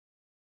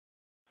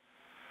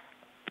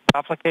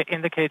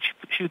Indicate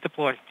chute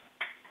deployed.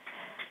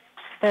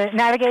 The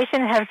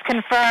navigation has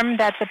confirmed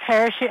that the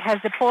parachute has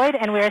deployed,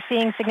 and we are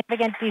seeing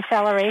significant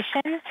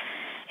deceleration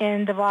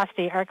in the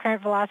velocity. Our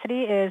current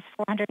velocity is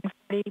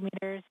 440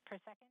 meters per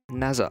second.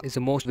 NASA is the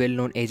most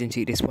well-known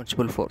agency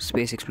responsible for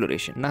space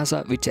exploration.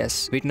 NASA, which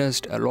has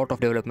witnessed a lot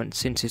of development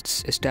since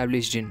its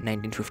established in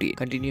 1958,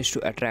 continues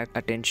to attract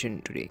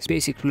attention today.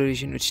 Space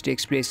exploration, which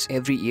takes place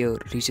every year,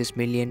 reaches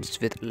millions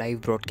with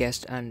live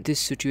broadcasts, and this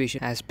situation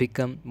has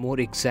become more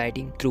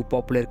exciting through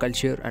popular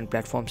culture and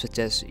platforms such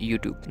as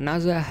YouTube.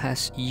 NASA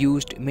has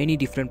used many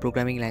different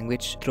programming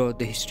languages throughout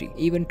the history.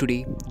 Even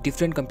today,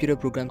 different computer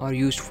programs are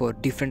used for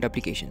different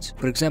applications.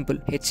 For example,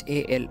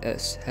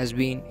 HCLS has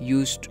been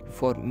used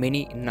for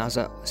many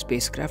NASA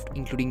spacecraft,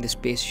 including the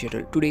space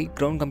shuttle. Today,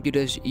 ground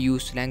computers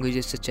use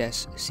languages such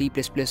as C++,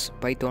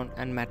 Python,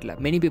 and MATLAB.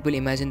 Many people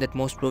imagine that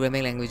most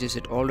programming languages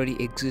that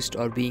already exist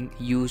are being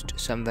used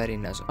somewhere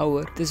in NASA.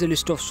 However, there's a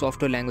list of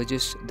software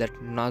languages that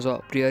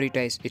NASA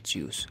prioritizes its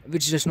use,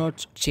 which does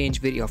not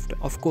change very often.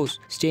 Of course,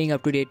 staying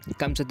up to date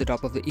comes at the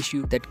top of the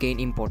issue that gain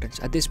importance.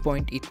 At this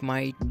point, it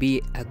might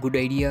be a good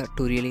idea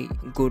to really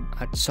good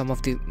at some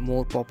of the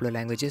more popular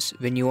languages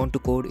when you want to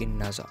code in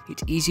NASA.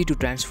 It's easy to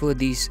transfer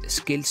these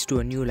skills to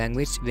a new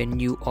language when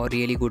you are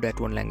really good at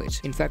one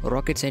language. In fact,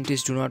 rocket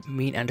scientists do not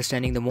mean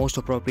understanding the most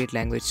appropriate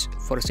language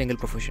for a single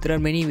profession. There are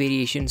many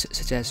variations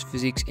such as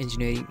physics,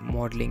 engineering,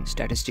 modeling,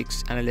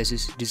 statistics,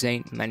 analysis,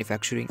 design,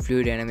 manufacturing,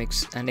 fluid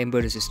dynamics, and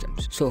embedded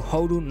systems. So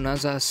how do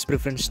NASA's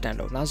preference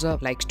stand out?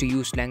 NASA likes to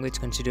use language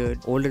considered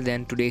older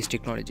than today's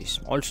technologies.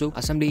 Also,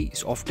 assembly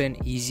is often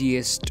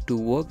easiest to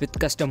work with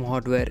custom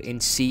hardware in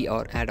C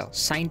or ADA.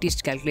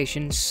 Scientists'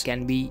 calculations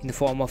can be in the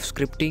form of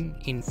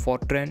scripting in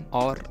Fortran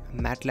or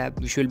MATLAB,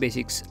 Visual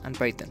Basics, and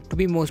Python. To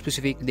be more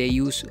specific, they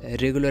use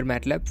regular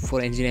MATLAB for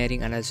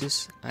engineering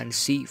analysis and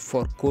C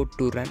for code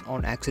to run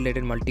on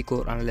accelerated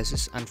multi-core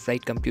analysis and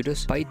flight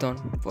computers, Python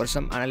for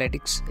some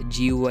analytics,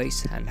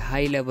 GUIs, and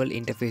high-level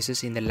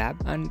interfaces in the lab,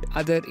 and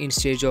other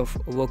in-stage of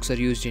works are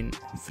used in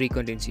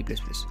frequent in C++.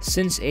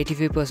 Since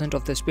 85%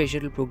 of the space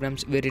shuttle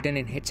programs were written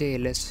in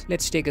HCLS,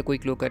 let's take a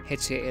quick look at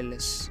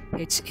HCLS.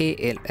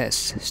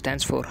 HCLS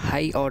stands for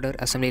High Order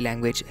Assembly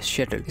Language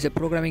Shuttle. It's a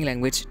programming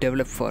language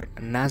developed for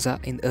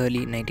NASA in the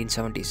early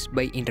 1970s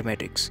by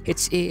Intermetrics.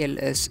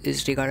 HCLS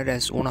is regarded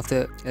as one of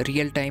the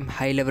real-time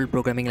high-level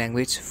programming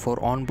language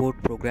for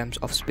onboard programs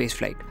of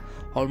spaceflight.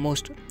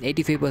 Almost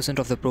 85%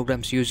 of the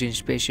programs used in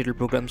space shuttle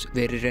programs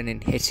were written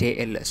in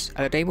HCLS.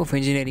 At the time of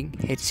engineering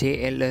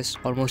HCLS,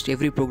 almost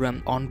every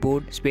program on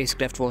board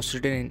spacecraft was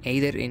written in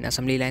either in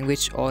assembly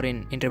language or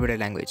in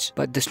interpreted language.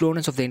 But the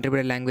slowness of the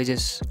interpreted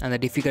languages and the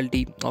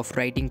difficulty of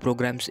writing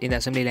programs in the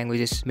assembly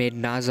languages made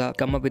NASA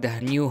come up with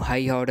a new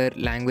high-order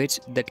language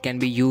that can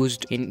be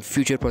used in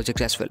future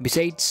projects as well.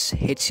 Besides,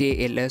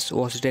 HCLS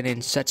was written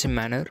in such a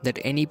manner that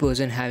any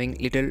person having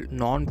little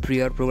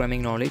non-prior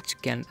programming knowledge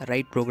can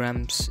write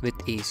programs with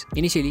ease.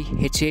 Initially,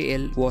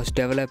 HAL was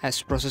developed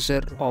as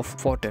processor of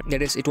Fortran.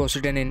 That is, it was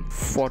written in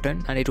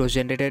Fortran and it was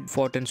generated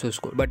Fortran source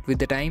code. But with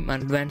the time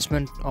and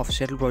advancement of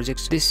shuttle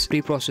projects, this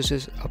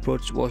preprocessor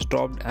approach was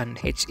dropped and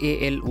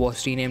HAL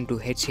was renamed to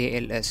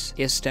HALS.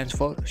 S stands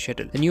for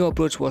shuttle. The new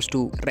approach was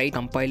to write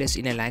compilers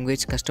in a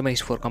language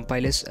customized for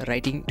compilers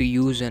writing to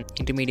use an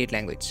intermediate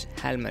language,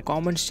 HALMAT.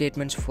 Common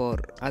statements for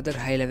other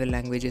high-level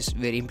languages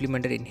were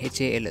implemented in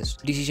HALS.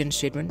 Decision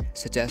statement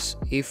such as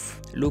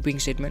if, looping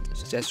statement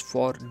such as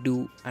for,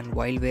 do, and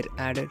while were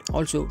added.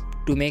 Also,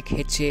 to make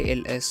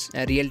HALS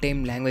a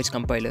real-time language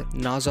compiler,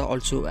 NASA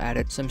also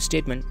added some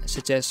statements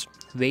such as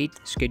wait,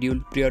 schedule,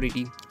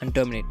 priority, and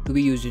terminate to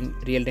be used in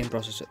real-time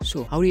processor.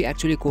 So, how do you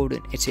actually code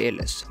in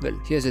HALS? Well,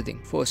 here's the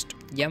thing. First,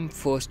 yum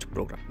first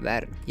program,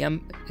 where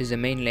yum is the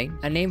main line.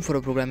 A name for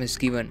a program is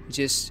given, which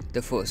is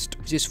the first,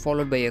 which is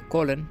followed by a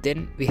colon.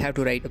 Then we have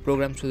to write a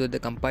program so that the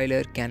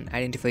compiler can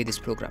identify this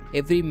program.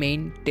 Every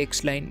main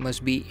text line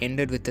must be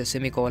ended with a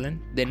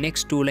semicolon. The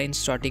next two lines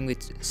starting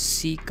with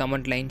C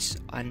command lines,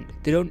 and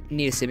they don't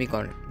need a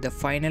semicolon. The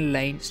final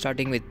line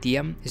starting with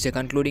yum is a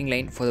concluding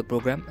line for the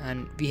program,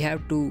 and we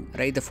have to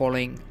write the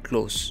following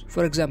close.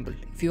 For example,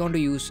 if you want to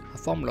use a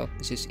formula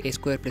which is a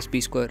square plus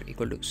b square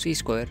equal to c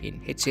square in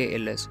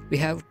HALS, we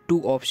have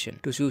two options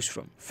to choose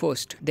from.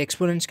 First, the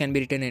exponents can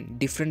be written in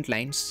different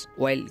lines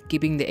while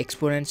keeping the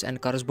exponents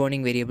and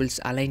corresponding variables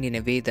aligned in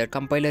a way that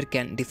compiler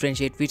can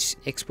differentiate which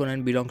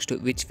exponent belongs to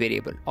which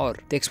variable. Or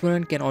the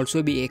exponent can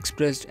also be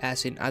expressed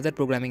as in other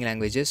programming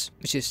languages,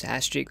 which is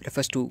asterisk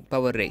refers to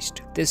power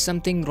raised. There's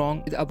something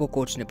wrong with the above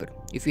code snippet.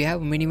 If you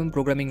have minimum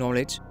programming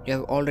knowledge, you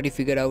have already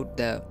figured out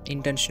the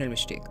intentional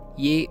mistake.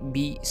 A,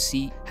 B,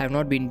 C have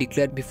not been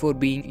declared before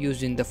being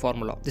used in the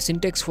formula. The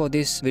syntax for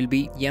this will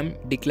be yum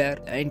declare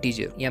an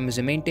integer. Yum is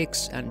a main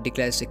text and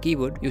declares a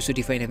keyword used to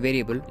define a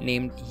variable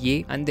named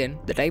A, and then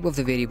the type of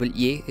the variable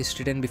A is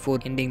written before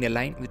ending the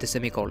line with a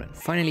semicolon.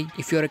 Finally,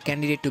 if you are a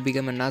candidate to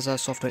become a NASA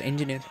software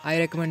engineer, I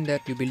recommend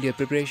that you build your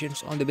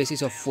preparations on the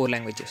basis of 4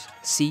 languages: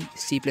 C,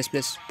 C++,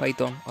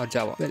 Python, or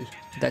Java. Well,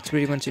 that's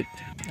pretty much it.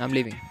 I'm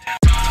leaving.